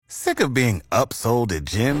sick of being upsold at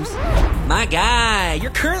gyms? My guy, you're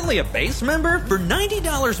currently a base member? For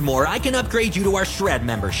 $90 more, I can upgrade you to our Shred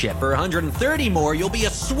membership. For $130 more, you'll be a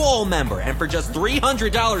Swole member. And for just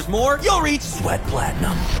 $300 more, you'll reach Sweat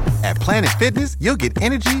Platinum. At Planet Fitness, you'll get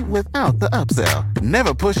energy without the upsell.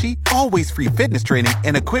 Never pushy, always free fitness training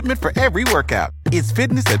and equipment for every workout. It's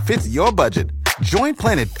fitness that fits your budget. Join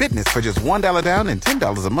Planet Fitness for just $1 down and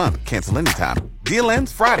 $10 a month. Cancel anytime. Deal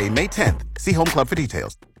ends Friday, May 10th. See Home Club for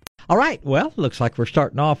details. All right, well, looks like we're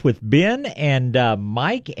starting off with Ben and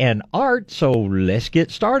Mike and Art, so let's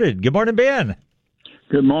get started. Good morning, Ben.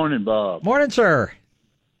 Good morning, Bob. Morning, sir.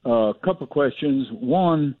 A couple of questions.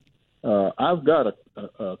 One, I've got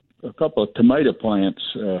a couple of tomato plants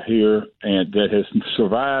here and that has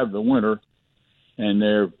survived the winter, and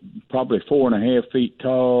they're probably 4.5 feet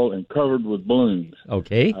tall and covered with blooms.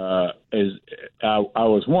 Okay. I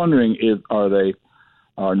was wondering,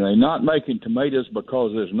 are they not making tomatoes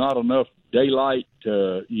because there's not enough daylight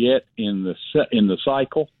yet in the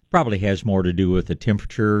cycle? Probably has more to do with the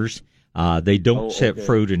temperatures. They don't set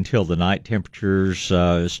fruit until the night temperatures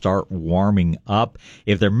start warming up.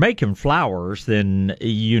 If they're making flowers, then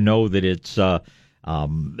you know that it's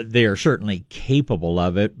they're certainly capable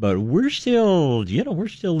of it. But we're still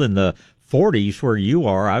in the 40s where you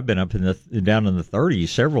are. I've been down in the 30s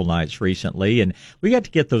several nights recently, and we got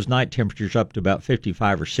to get those night temperatures up to about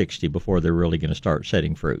 55 or 60 before they're really going to start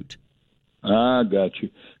setting fruit. I got you.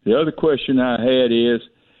 The other question I had is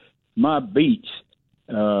my beets.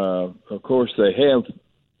 Of course,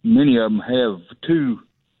 many of them have two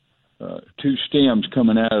stems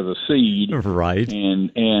coming out of the seed, right?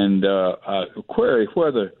 And I query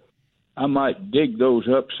whether I might dig those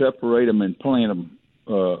up, separate them, and plant them.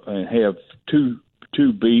 And have two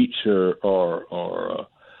beets, or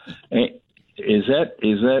is that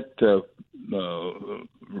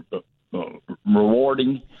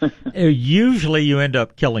rewarding? Usually, you end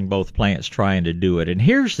up killing both plants trying to do it. And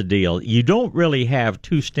here's the deal: you don't really have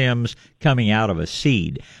two stems coming out of a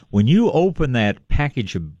seed. When you open that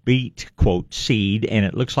package of beet quote seed, and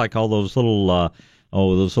it looks like all those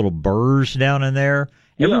little burrs down in there.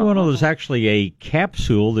 Every one of those is actually a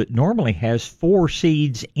capsule that normally has 4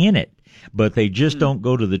 seeds in it, but they just don't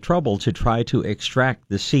go to the trouble to try to extract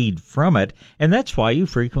the seed from it, and that's why you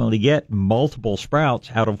frequently get multiple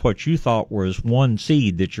sprouts out of what you thought was one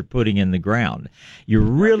seed that you're putting in the ground. You're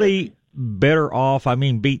really better off,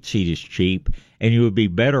 beet seed is cheap, and you would be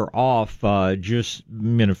better off just,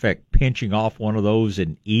 in effect, pinching off one of those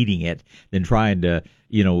and eating it than trying to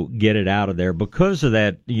get it out of there because of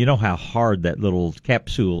that. You know how hard that little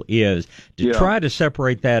capsule is. To try to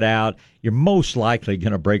separate that out, you're most likely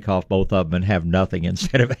going to break off both of them and have nothing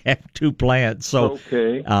instead of having 2 plants. So,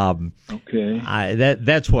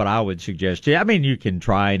 that's what I would suggest. You can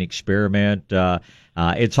try and experiment.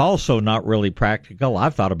 It's also not really practical.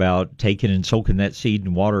 I've thought about taking and soaking that seed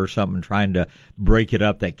in water or something, trying to break it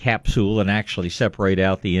up, that capsule, and actually separate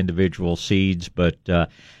out the individual seeds, but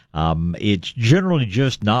it's generally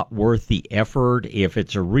just not worth the effort. If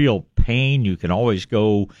it's a real pain, you can always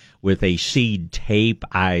go with a seed tape.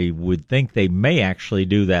 I would think they may actually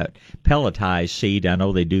do that pelletized seed. I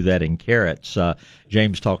know they do that in carrots.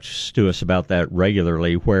 James talks to us about that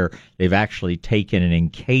regularly, where they've actually taken and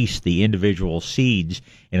encased the individual seeds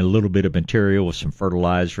in a little bit of material with some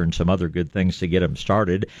fertilizer and some other good things to get them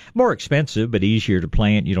started. More expensive, but easier to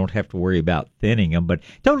plant. You don't have to worry about thinning them, but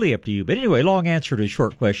totally up to you. But anyway, long answer to a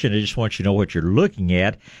short question. I just want you to know what you're looking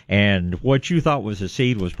at, and what you thought was a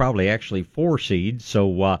seed was probably actually 4 seeds.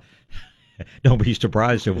 So don't be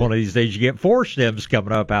surprised if one of these days you get 4 stems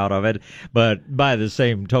coming up out of it. But by the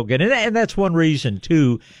same token, and that's one reason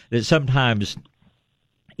too that sometimes,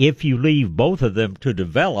 if you leave both of them to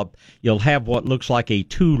develop, you'll have what looks like a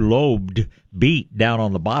 2-lobed beet down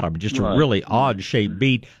on the bottom, just a really odd-shaped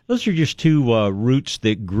beet. Those are just 2 roots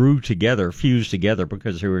that grew together, fused together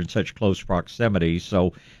because they were in such close proximity.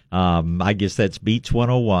 So I guess that's Beets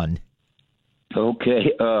 101.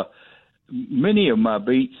 Okay. Many of my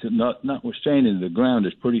beets, notwithstanding the ground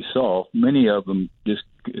is pretty soft, many of them just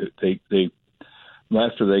they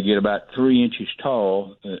after they get about 3 inches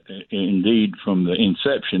tall, indeed from the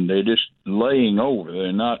inception, they're just laying over.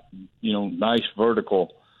 They're not, nice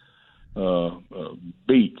vertical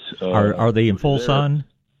beets. Are they in full sun?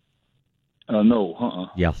 No.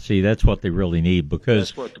 Yeah, see, that's what they really need, because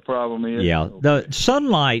that's what the problem is. Yeah, the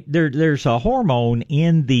sunlight. There's a hormone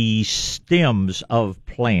in the stems of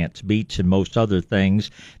plants, beets and most other things,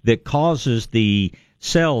 that causes the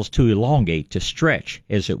cells to elongate, to stretch,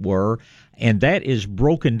 as it were. and that is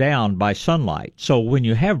broken down by sunlight. So when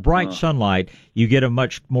you have bright sunlight, you get a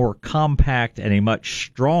much more compact and a much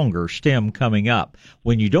stronger stem coming up.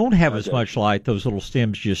 When you don't have as much light, those little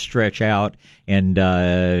stems just stretch out, and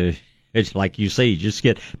it's like you say, you just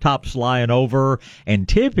get tops lying over, and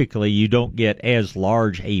typically you don't get as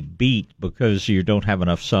large a beet because you don't have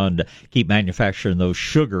enough sun to keep manufacturing those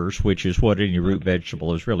sugars, which is what any root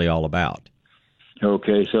vegetable is really all about.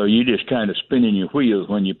 Okay, so you just kind of spinning your wheels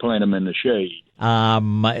when you plant them in the shade.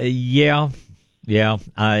 Yeah.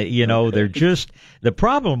 They're just, the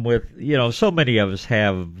problem with, so many of us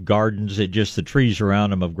have gardens that just the trees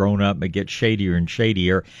around them have grown up and it gets shadier and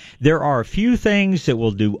shadier. There are a few things that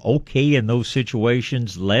will do okay in those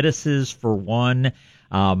situations. Lettuces, for one.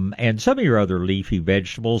 And some of your other leafy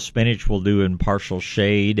vegetables, spinach will do in partial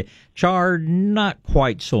shade. Chard, not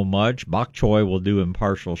quite so much. Bok choy will do in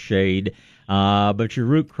partial shade. But your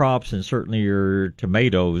root crops and certainly your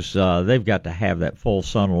tomatoes, they've got to have that full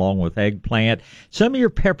sun along with eggplant. Some of your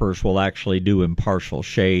peppers will actually do in partial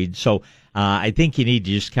shade. So I think you need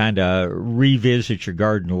to just kind of revisit your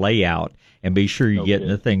garden layout and be sure you're getting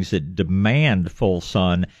the things that demand full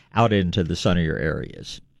sun out into the sunnier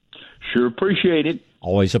areas. Sure appreciate it.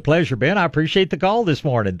 Always a pleasure, Ben. I appreciate the call this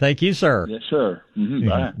morning. Thank you, sir. Yes, sir.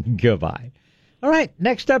 Bye. Goodbye. All right,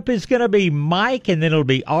 next up is going to be Mike, and then it'll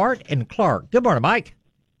be Art and Clark. Good morning, Mike.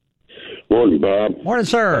 Morning, Bob. Morning,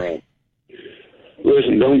 sir.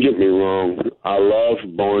 Listen, don't get me wrong. I love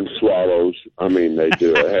barn swallows. I mean, they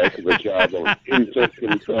do a heck of a job on insect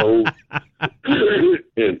control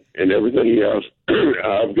and everything else.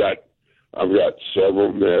 I've got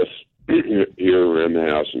several nests here around the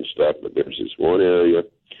house and stuff, but there's this one area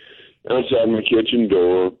outside my kitchen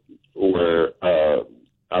door where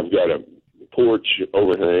I've got a porch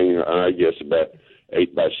overhang, I guess about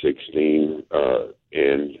 8 by 16,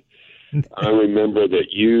 and I remember that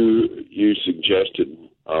you suggested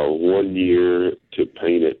 1 year to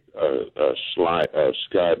paint it a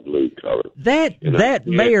sky blue color. That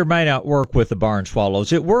may or may not work with the barn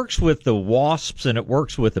swallows. It works with the wasps and it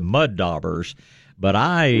works with the mud daubers. But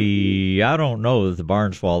I don't know that the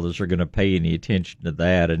barn swallows are going to pay any attention to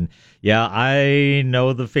that. And yeah, I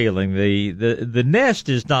know the feeling. The nest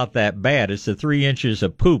is not that bad. It's the 3 inches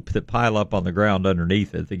of poop that pile up on the ground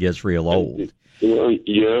underneath it that gets real old. Well,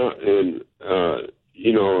 yeah, and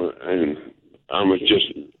and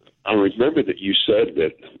I remember that you said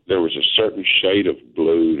that there was a certain shade of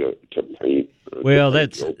blue to paint. Well,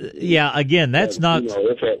 that's again, that's not.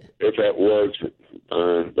 If that works,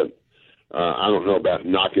 but. I don't know about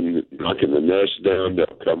knocking the nest down.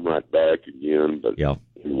 They'll come right back again. But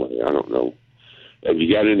anyway, I don't know. Have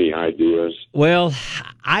you got any ideas? Well,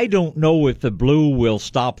 I don't know if the blue will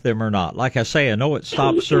stop them or not. Like I say, I know it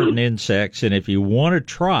stops certain insects, and if you want to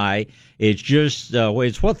try, it's just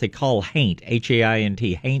it's what they call haint,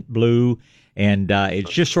 H-A-I-N-T, haint blue, and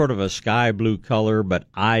it's just sort of a sky blue color. But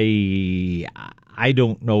I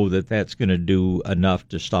don't know that that's going to do enough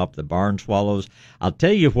to stop the barn swallows. I'll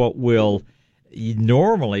tell you what will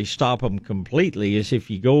normally stop them completely is if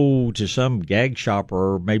you go to some gag shop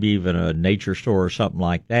or maybe even a nature store or something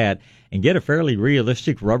like that and get a fairly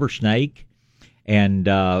realistic rubber snake and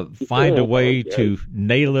find a way to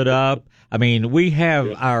nail it up. I mean, we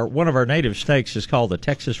have one of our native snakes is called the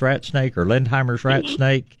Texas rat snake or Lindheimer's rat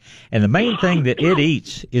snake, and the main thing that it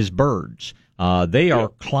eats is birds. They are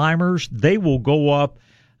climbers. They will go up.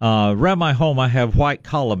 Around my home, I have white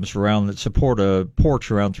columns around that support a porch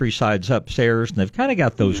around 3 sides upstairs, and they've kind of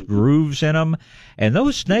got those grooves in them. And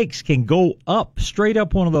those snakes can go up, straight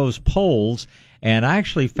up one of those poles, and I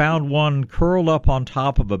actually found one curled up on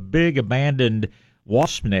top of a big abandoned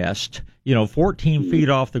wasp nest, 14 feet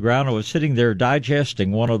off the ground. It was sitting there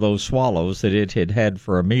digesting one of those swallows that it had had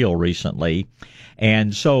for a meal recently.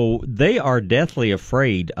 And so they are deathly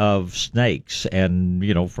afraid of snakes. And,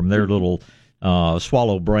 from their little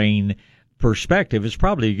swallow brain perspective, it's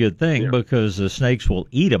probably a good thing because the snakes will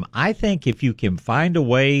eat them. I think if you can find a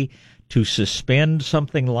way to suspend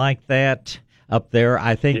something like that up there,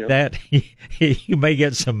 I think that you may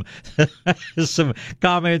get some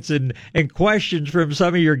comments and questions from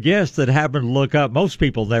some of your guests that happen to look up. Most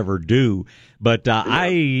people never do, but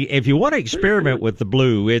if you want to experiment with the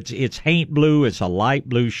blue, it's haint blue. It's a light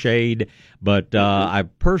blue shade, but I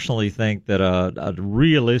personally think that a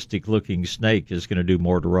realistic looking snake is going to do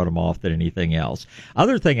more to run them off than anything else.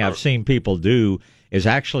 Other thing I've seen people do is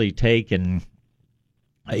actually take and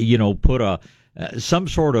put some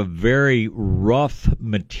sort of very rough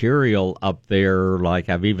material up there. Like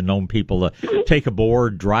I've even known people to take a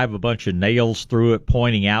board, drive a bunch of nails through it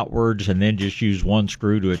pointing outwards, and then just use one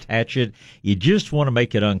screw to attach it. You just want to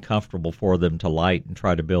make it uncomfortable for them to light and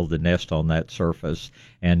try to build a nest on that surface.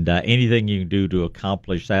 And anything you can do to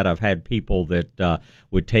accomplish that. I've had people that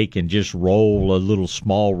would take and just roll a little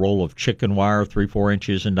small roll of chicken wire, 3-4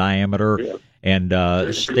 inches in diameter,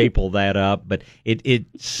 and staple that up. But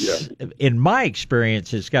it's in my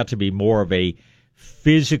experience, it's got to be more of a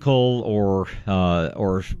physical or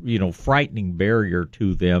frightening barrier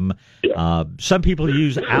to them. Some people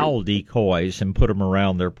use owl decoys and put them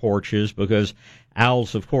around their porches because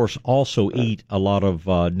owls, of course, also eat a lot of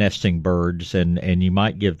nesting birds, and you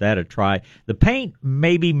might give that a try. The paint,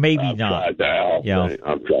 maybe I've not. Tried the owl thing.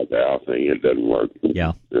 I've tried the owl thing. It doesn't work.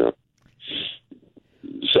 Yeah.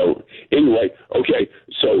 So anyway, okay.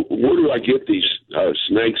 So where do I get these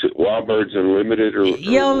snakes at Wild Birds Unlimited?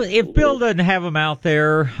 If Bill doesn't have them out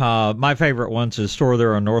there, my favorite ones is store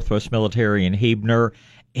there on Northwest Military in Huebner.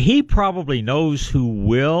 He probably knows who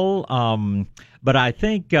will, but I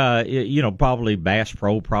think probably Bass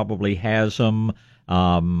Pro probably has them.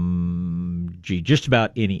 Just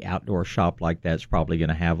about any outdoor shop like that's probably going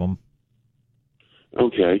to have them.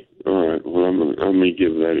 Okay. All right. Well, I'm gonna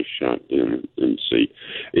give that a shot then and see.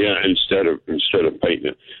 Yeah, instead of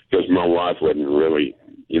painting it, because my wife wasn't really,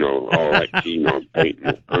 all that keen on painting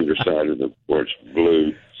the underside of the porch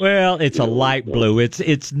blue. Well, it's a light blue.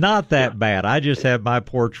 It's not that bad. I just had my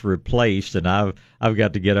porch replaced, and I've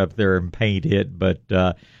got to get up there and paint it. But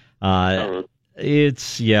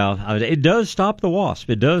it does stop the wasp.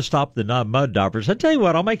 It does stop the mud daubers. I tell you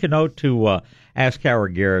what, I'll make a note to ask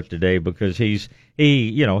Howard Garrett today because he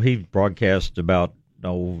broadcasts about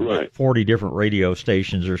 40 different radio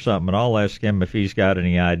stations or something, and I'll ask him if he's got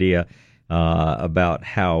any idea about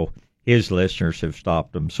how his listeners have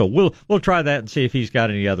stopped them. So we'll try that and see if he's got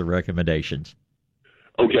any other recommendations.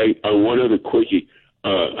 Okay, one other quickie.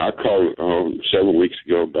 I called several weeks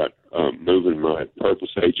ago about moving my purple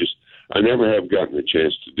sages. I never have gotten a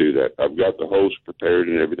chance to do that. I've got the holes prepared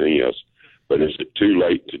and everything else, but is it too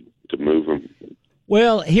late to move them?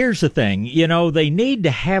 Well, here's the thing. They need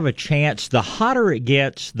to have a chance. The hotter it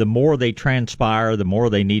gets, the more they transpire, the more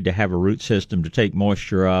they need to have a root system to take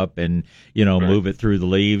moisture up and, move it through the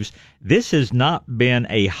leaves. This has not been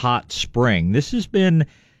a hot spring. This has been,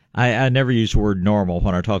 I never use the word normal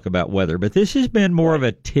when I talk about weather, but this has been more of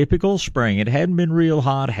a typical spring. It hadn't been real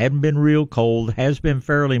hot, hadn't been real cold, has been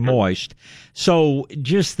fairly moist. So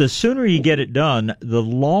just the sooner you get it done, the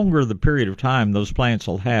longer the period of time those plants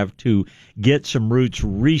will have to get some roots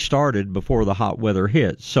restarted before the hot weather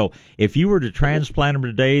hits. So if you were to transplant them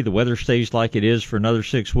today, the weather stays like it is for another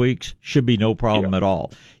 6 weeks, should be no problem at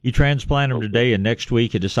all. You transplant them today and next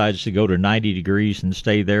week it decides to go to 90 degrees and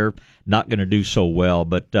stay there, not going to do so well.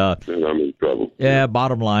 But I'm in trouble. Yeah,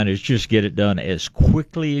 bottom line is just get it done as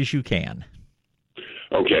quickly as you can.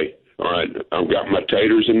 Okay. All right. I've got my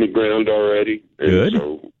taters in the ground already. And good.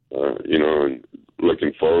 So, and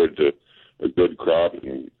looking forward to a good crop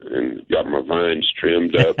and got my vines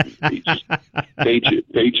trimmed up, peaches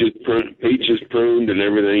pruned and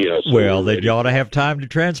everything else. Well, then you ought to have time to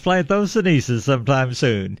transplant those sineses sometime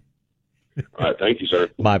soon. All right. Thank you, sir.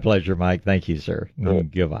 My pleasure, Mike. Thank you, sir.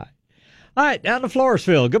 Goodbye. All right, down to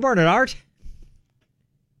Floresville. Good morning, Art.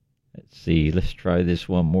 Let's see. Let's try this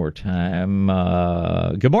one more time.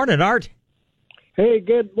 Good morning, Art. Hey,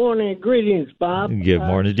 good morning. Greetings, Bob. Good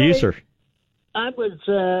morning to you, sir. I was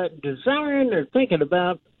desiring or thinking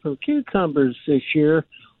about some cucumbers this year.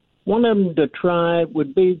 One of them to try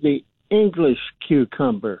would be the English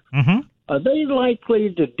cucumber. Mm-hmm. Are they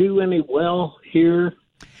likely to do any well here?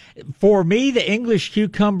 For me, the English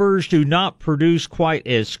cucumbers do not produce quite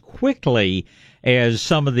as quickly as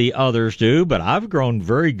some of the others do, but I've grown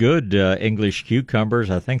very good English cucumbers.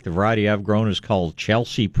 I think the variety I've grown is called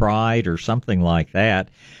Chelsea Pride or something like that.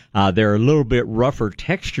 They're a little bit rougher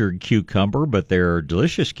textured cucumber, but they're a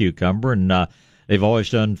delicious cucumber, and they've always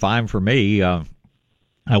done fine for me.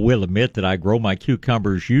 I will admit that I grow my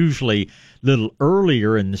cucumbers usually a little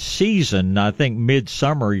earlier in the season. I think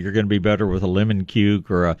midsummer you're going to be better with a lemon cuke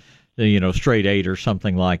or a straight 8 or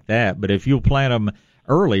something like that. But if you'll plant them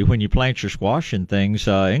early when you plant your squash and things,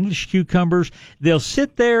 English cucumbers, they'll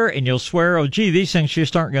sit there and you'll swear, oh, gee, these things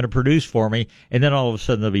just aren't going to produce for me. And then all of a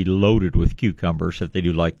sudden they'll be loaded with cucumbers if they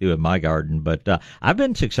do like do in my garden. But I've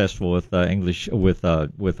been successful with with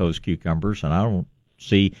those cucumbers, and I don't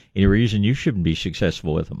see any reason you shouldn't be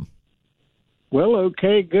successful with them. Well,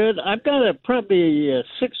 okay, good. I've got probably a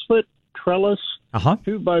 6-foot trellis,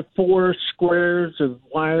 2x4 squares of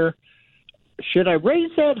wire. Should I raise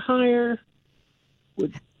that higher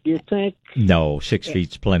Do you think? No, 6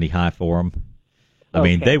 feet's plenty high for them. I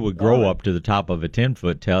mean, they would grow up to the top of a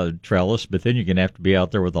 10-foot trellis, but then you're going to have to be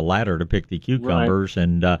out there with a ladder to pick the cucumbers. Right.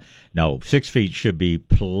 And no, 6 feet should be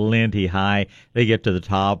plenty high. They get to the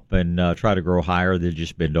top and try to grow higher. They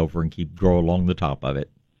just bend over and grow along the top of it.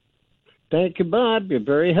 Thank you, Bob. You're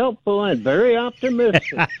very helpful and very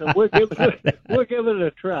optimistic. So we'll give it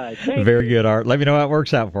a try. Very good, Art. Let me know how it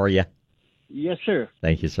works out for you. Yes, sir.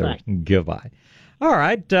 Thank you, sir. Bye. Goodbye. All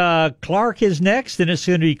right, Clark is next, and it's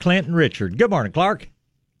going to be Clinton Richard. Good morning, Clark.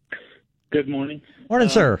 Good morning. Morning,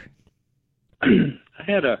 sir.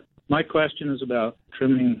 My question is about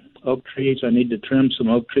trimming oak trees. I need to trim some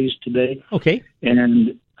oak trees today. Okay.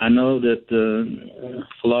 And I know that the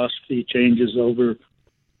philosophy changes over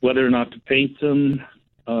whether or not to paint them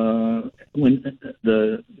when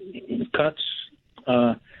the cuts.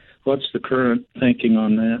 What's the current thinking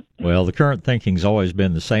on that? Well, the current thinking's always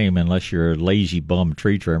been the same, unless you're a lazy bum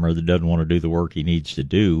tree trimmer that doesn't want to do the work he needs to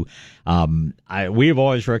do. We've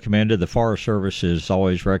always recommended, the Forest Service has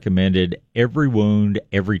always recommended, every wound,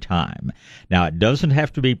 every time. Now, it doesn't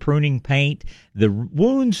have to be pruning paint. The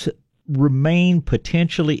wounds remain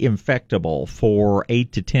potentially infectable for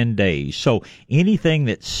 8 to 10 days. So anything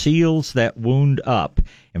that seals that wound up.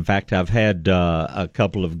 In fact, I've had a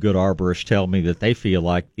couple of good arborists tell me that they feel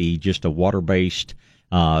like just a water-based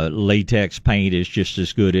latex paint is just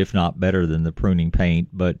as good, if not better, than the pruning paint.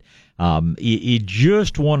 But you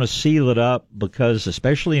just want to seal it up because,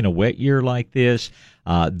 especially in a wet year like this,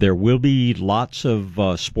 there will be lots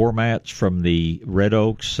of spore mats from the red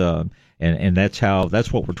oaks. And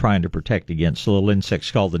that's what we're trying to protect against. The little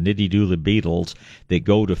insects called the nitty-doodly beetles that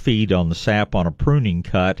go to feed on the sap on a pruning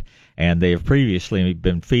cut, and they have previously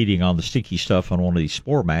been feeding on the sticky stuff on one of these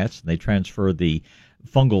spore mats, and they transfer the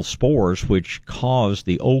fungal spores which cause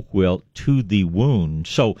the oak wilt to the wound.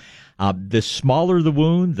 So the smaller the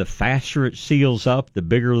wound, the faster it seals up. The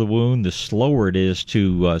bigger the wound, the slower it is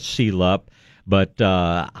to seal up. But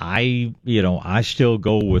I still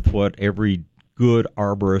go with what every good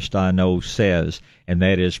arborist I know says, and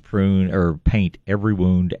that is prune or paint every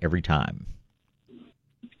wound every time.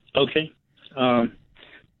 Okay.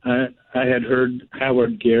 I had heard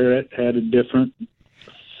Howard Garrett had a different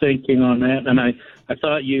thinking on that, and I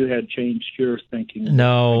thought you had changed your thinking.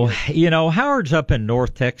 No, Howard's up in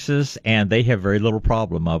North Texas, and they have very little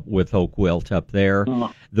problem with oak wilt up there.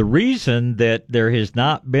 The reason that there has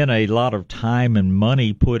not been a lot of time and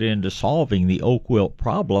money put into solving the oak wilt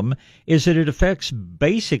problem is that it affects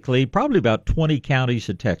basically probably about 20 counties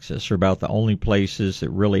of Texas are about the only places that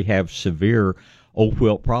really have severe oak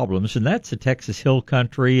wilt problems, and that's the Texas Hill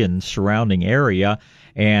Country and surrounding area.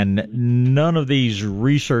 And none of these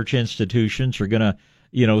research institutions are going to,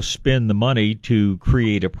 spend the money to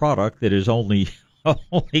create a product that is only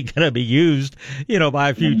going to be used, by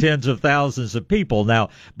a few tens of thousands of people. Now,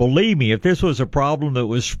 believe me, if this was a problem that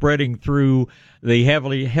was spreading through the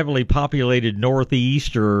heavily populated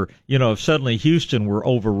Northeast, or, if suddenly Houston were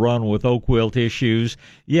overrun with oak wilt issues,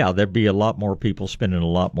 yeah, there'd be a lot more people spending a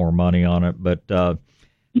lot more money on it. But there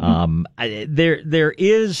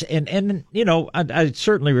is, and I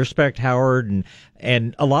certainly respect Howard,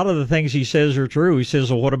 and a lot of the things he says are true. He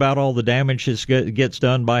says, well, what about all the damage that gets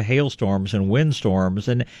done by hailstorms and windstorms?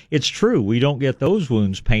 And it's true, we don't get those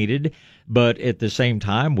wounds painted, but at the same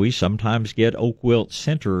time, we sometimes get oak wilt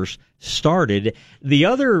centers started. The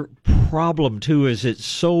other problem, too, is that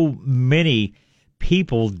so many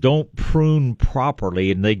people don't prune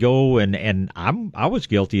properly, and they go and I was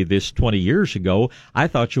guilty of this 20 years ago. I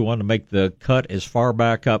thought you wanted to make the cut as far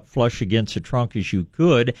back up flush against the trunk as you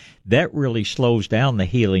could. That really slows down the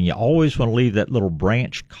healing. You always want to leave that little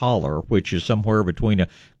branch collar, which is somewhere between a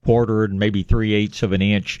quarter and maybe 3/8 of an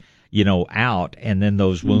inch, out, and then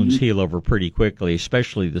those wounds heal over pretty quickly,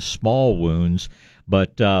 especially the small wounds.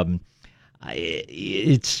 But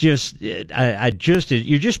it's just,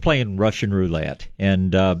 you're just playing Russian roulette,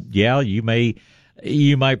 and you might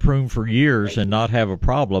prune for years and not have a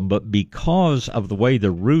problem, but because of the way the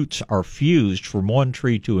roots are fused from one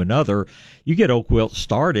tree to another, you get oak wilt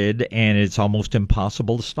started, and it's almost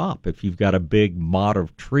impossible to stop. If you've got a big motte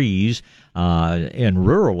of trees in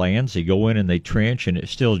rural lands, they go in and they trench, and it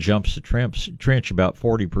still jumps the trench about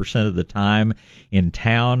 40% of the time. In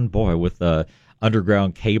town, boy, with the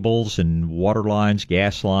underground cables and water lines,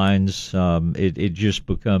 gas lines, it just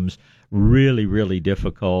becomes really, really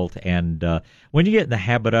difficult. And when you get in the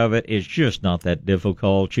habit of it, it's just not that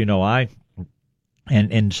difficult. And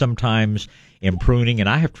sometimes in pruning, and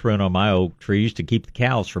I have to prune on my oak trees to keep the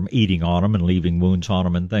cows from eating on them and leaving wounds on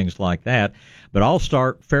them and things like that. But I'll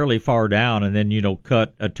start fairly far down and then,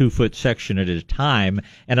 cut a 2-foot section at a time,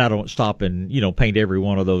 and I don't stop and, paint every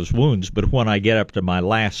one of those wounds. But when I get up to my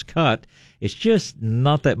last cut, it's just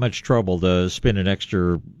not that much trouble to spend an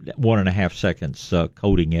extra 1.5 seconds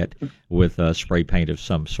coating it with spray paint of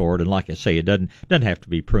some sort. And like I say, it doesn't have to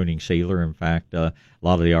be pruning sealer. In fact, a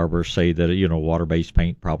lot of the arborists say that water-based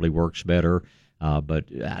paint probably works better. But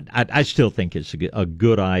I still think it's a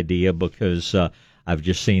good idea because I've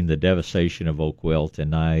just seen the devastation of oak wilt,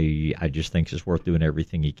 and I just think it's worth doing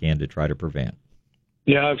everything you can to try to prevent.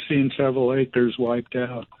 Yeah, I've seen several acres wiped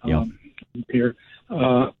out here.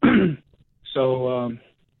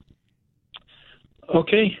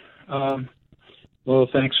 Okay. Well,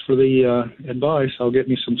 thanks for the advice. I'll get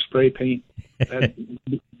me some spray paint. That'd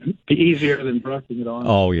be easier than brushing it on.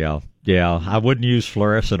 Oh, yeah. Yeah, I wouldn't use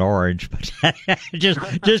fluorescent orange, but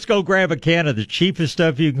just go grab a can of the cheapest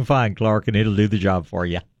stuff you can find, Clark, and it'll do the job for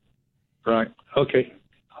you. Right. Okay.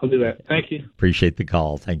 I'll do that. Thank you. Appreciate the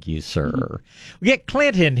call. Thank you, sir. We get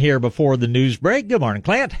Clint in here before the news break. Good morning,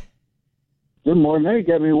 Clint. Good morning. That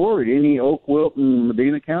got me worried. Any oak wilt in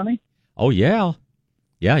Medina County? Oh, yeah.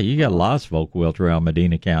 Yeah, you got lots of oak wilt around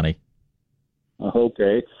Medina County.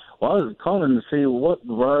 Okay. Well, I was calling to see what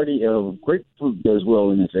variety of grapefruit does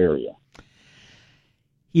well in this area.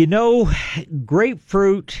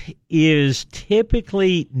 Grapefruit is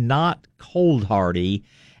typically not cold hardy.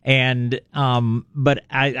 And but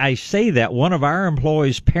I say that one of our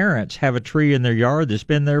employees' parents have a tree in their yard that's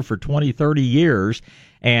been there for 20, 30 years,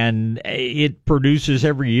 and it produces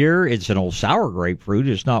every year. It's an old sour grapefruit.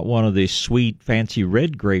 It's not one of the sweet, fancy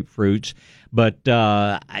red grapefruits. But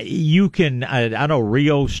you can, I know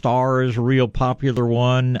Rio Star is a real popular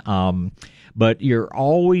one. But you're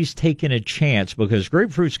always taking a chance because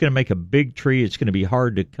grapefruit's going to make a big tree. It's going to be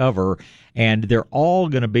hard to cover, and they're all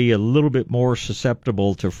going to be a little bit more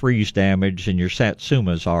susceptible to freeze damage than your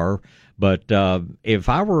satsumas are. But if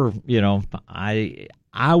I were,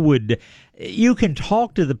 I would. You can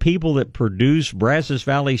talk to the people that produce. Brazos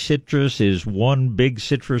Valley Citrus is one big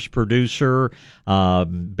citrus producer.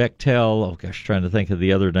 Bechtel, trying to think of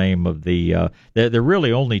the other name of the. There are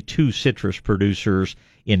really only 2 citrus producers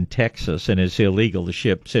in Texas, and it's illegal to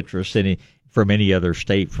ship citrus from any other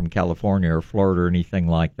state, from California or Florida or anything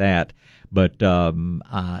like that. But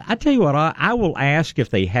I tell you what, I will ask if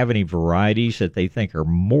they have any varieties that they think are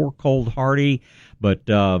more cold hardy. But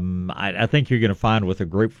I think you're going to find with a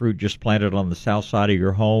grapefruit just planted on the south side of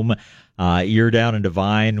your home, you're down in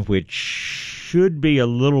Devine, which should be a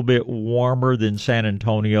little bit warmer than San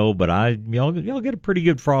Antonio, but you'll get a pretty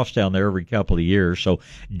good frost down there every couple of years. So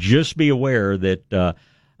just be aware that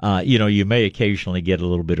you may occasionally get a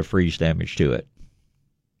little bit of freeze damage to it.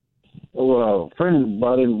 Well, a friend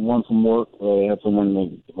brought in one from work. They had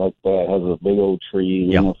someone like that has a big old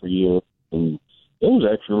tree for years, and it was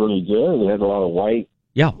actually really good. It had a lot of white,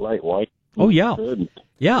 light white. Oh yeah,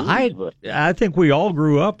 yeah. I think we all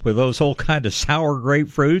grew up with those whole kind of sour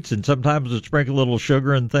grapefruits, and sometimes we sprinkle a little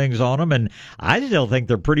sugar and things on them. And I still think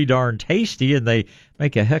they're pretty darn tasty, and they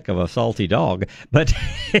make a heck of a salty dog. But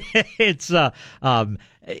it's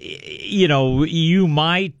you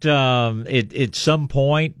might at some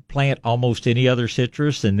point plant almost any other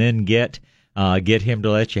citrus, and then get him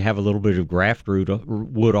to let you have a little bit of graft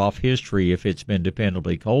wood off his tree if it's been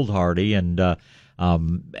dependably cold hardy. And there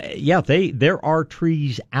are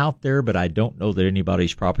trees out there, but I don't know that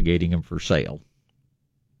anybody's propagating them for sale.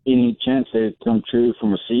 Any chance they come true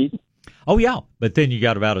from a seed? Oh yeah, but then you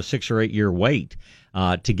got about a 6 or 8 year wait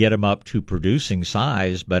to get them up to producing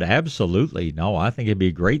size. But absolutely, no, I think it'd be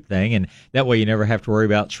a great thing, and that way you never have to worry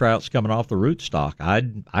about sprouts coming off the rootstock.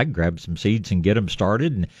 I'd grab some seeds and get them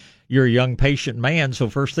started, and you're a young, patient man, so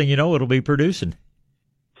first thing you know, it'll be producing.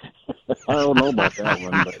 I don't know about that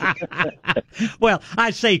one. But well,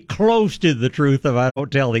 I say close to the truth if I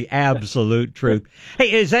don't tell the absolute truth.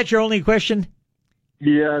 Hey, is that your only question?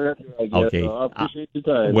 Yeah, that's right. Okay. I appreciate your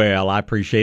time. Well, I appreciate